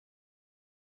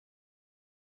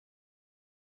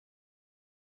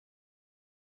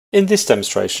In this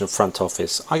demonstration of Front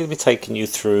Office, I'm going to be taking you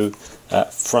through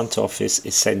Front Office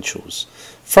Essentials.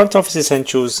 Front Office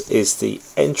Essentials is the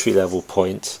entry-level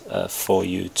point for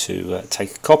you to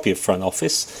take a copy of Front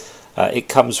Office. It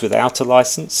comes without a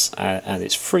license and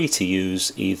it's free to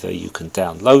use. Either you can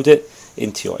download it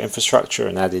into your infrastructure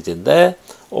and add it in there,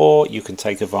 or you can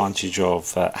take advantage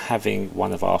of having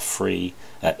one of our free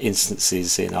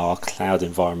instances in our cloud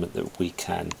environment that we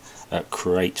can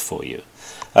create for you.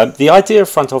 The idea of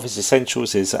Front Office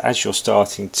Essentials is that as you're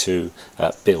starting to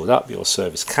build up your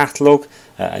service catalog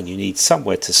and you need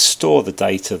somewhere to store the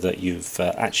data that you've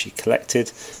actually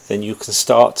collected, then you can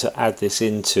start to add this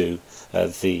into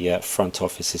the Front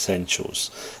Office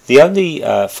Essentials. The only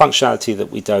functionality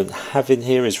that we don't have in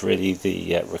here is really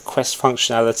the request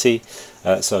functionality.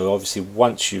 So obviously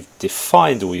once you've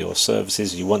defined all your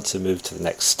services, you want to move to the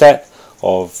next step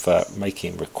of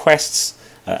making requests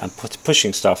and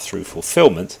pushing stuff through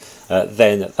fulfillment,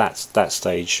 then at that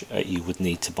stage you would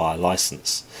need to buy a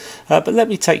license. But let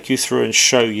me take you through and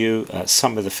show you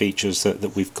some of the features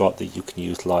that we've got that you can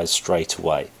utilize straight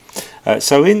away.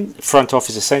 So in Front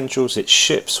Office Essentials, it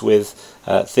ships with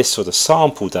this sort of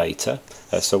sample data.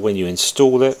 So when you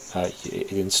install it,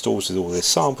 it installs with all this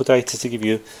sample data to give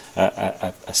you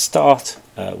a start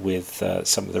with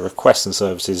some of the requests and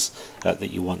services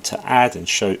that you want to add, and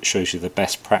shows you the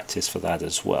best practice for that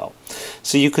as well.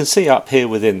 So you can see up here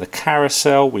within the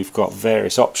carousel, we've got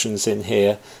various options in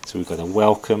here. So we've got a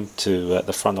welcome to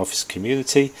the Front Office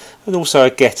community, and also a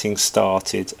getting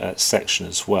started section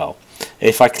as well.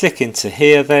 If I click into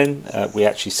here, then we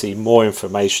actually see more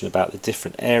information about the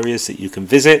different areas that you can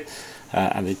visit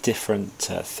and the different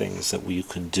things that you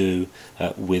can do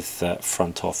with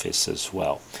Front Office as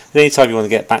well. And anytime you want to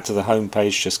get back to the home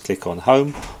page, just click on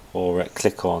Home, or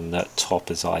click on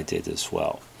Top as I did as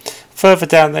well. Further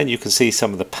down then you can see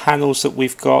some of the panels that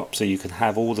we've got, so you can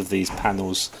have all of these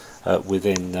panels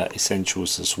within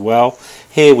Essentials as well.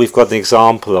 Here we've got an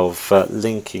example of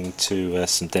linking to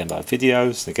some demo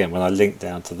videos. Again, when I link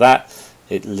down to that,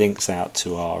 it links out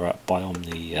to our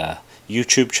Biomni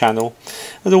YouTube channel.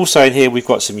 And also in here we've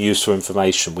got some useful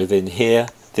information within here.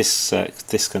 This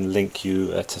can link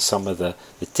you to some of the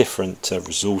different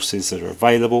resources that are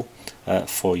available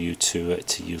for you to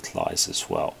utilize as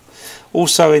well.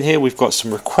 Also in here we've got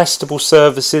some requestable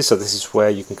services, so this is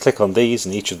where you can click on these,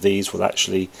 and each of these will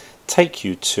actually take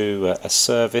you to a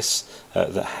service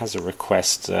that has a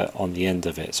request on the end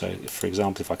of it. So for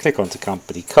example, if I click onto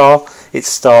company car, it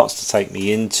starts to take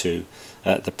me into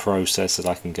the process that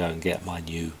I can go and get my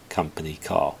new company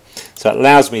car. So it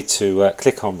allows me to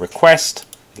click on request.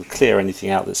 It'll clear anything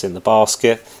out that's in the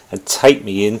basket and take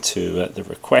me into the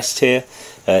request here.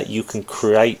 You can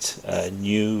create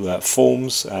new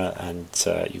forms, and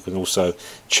you can also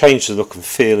change the look and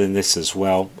feel in this as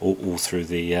well, all through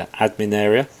the admin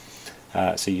area.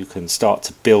 So you can start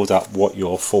to build up what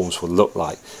your forms will look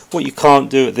like. What you can't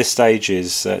do at this stage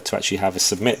is to actually have a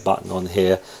submit button on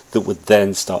here that would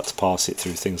then start to pass it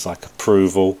through things like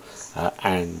approval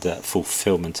and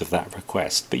fulfillment of that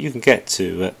request. But you can get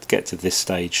to this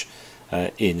stage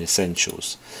in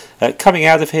Essentials. Coming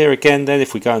out of here again then,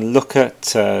 if we go and look at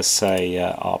say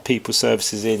our people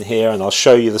services in here, and I'll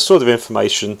show you the sort of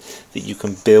information that you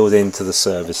can build into the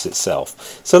service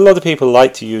itself. So a lot of people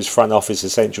like to use Front Office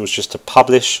Essentials just to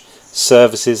publish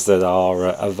services that are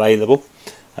available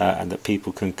and that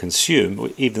people can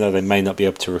consume, even though they may not be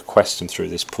able to request them through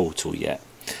this portal yet.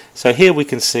 So here we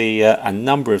can see a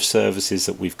number of services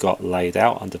that we've got laid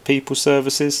out under people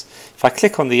services. If I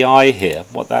click on the eye here,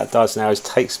 what that does now is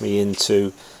takes me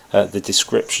into the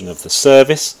description of the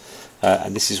service,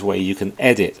 and this is where you can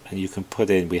edit, and you can put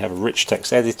in, we have a rich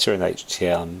text editor and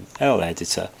HTML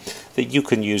editor that you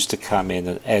can use to come in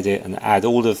and edit and add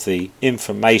all of the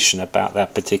information about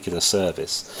that particular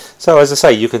service. So as I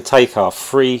say, you can take our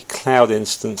free cloud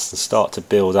instance and start to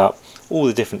build up all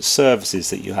the different services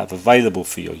that you have available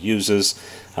for your users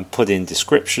and put in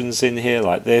descriptions in here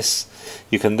like this.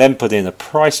 You can then put in a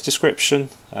price description,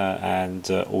 and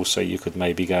also you could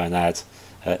maybe go and add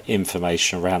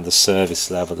information around the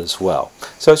service level as well.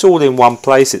 So it's all in one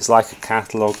place. It's like a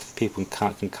catalogue. People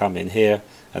can come in here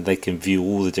and they can view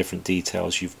all the different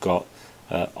details you've got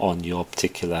on your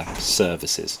particular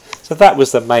services. So that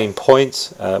was the main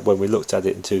point when we looked at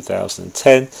it in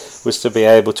 2010, was to be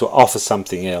able to offer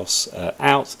something else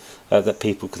out that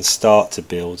people can start to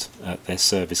build their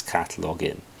service catalogue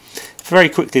in. Very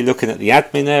quickly looking at the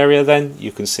admin area then,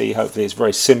 you can see hopefully it's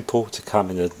very simple to come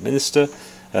and administer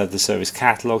the service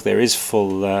catalogue. There is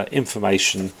full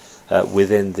information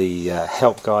within the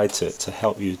help guide to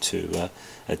help you to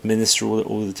administer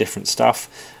all the different stuff.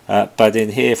 But in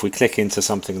here, if we click into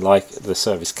something like the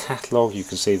service catalog, you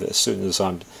can see that as soon as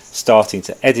I'm starting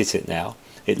to edit it now,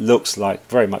 it looks like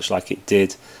very much like it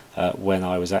did when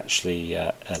I was actually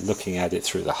looking at it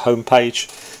through the home page.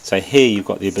 So here you've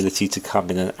got the ability to come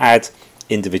in and add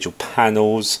individual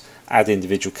panels, add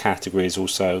individual categories,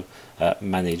 also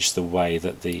manage the way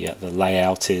that the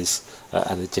layout is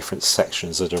and the different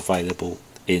sections that are available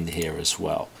in here as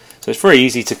well. So it's very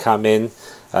easy to come in.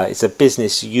 It's a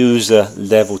business user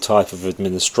level type of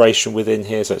administration within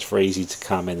here, so it's very easy to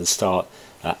come in and start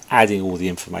adding all the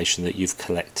information that you've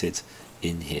collected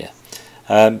in here.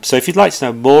 So if you'd like to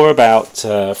know more about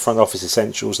Front Office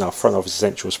Essentials and our Front Office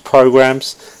Essentials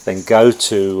programs, then go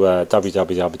to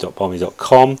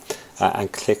www.biomni.com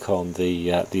and click on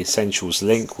the Essentials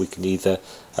link. We can either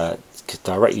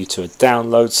direct you to a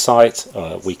download site,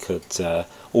 we could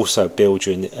also build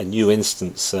you a new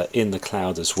instance in the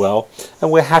cloud as well,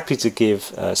 and we're happy to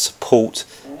give support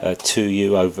to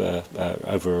you over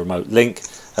a remote link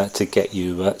to get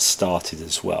you started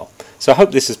as well. So I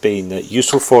hope this has been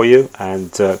useful for you,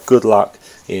 and good luck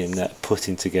in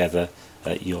putting together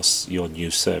your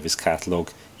new service catalog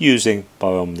using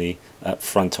Biomni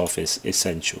Front Office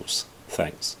Essentials.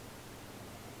 Thanks.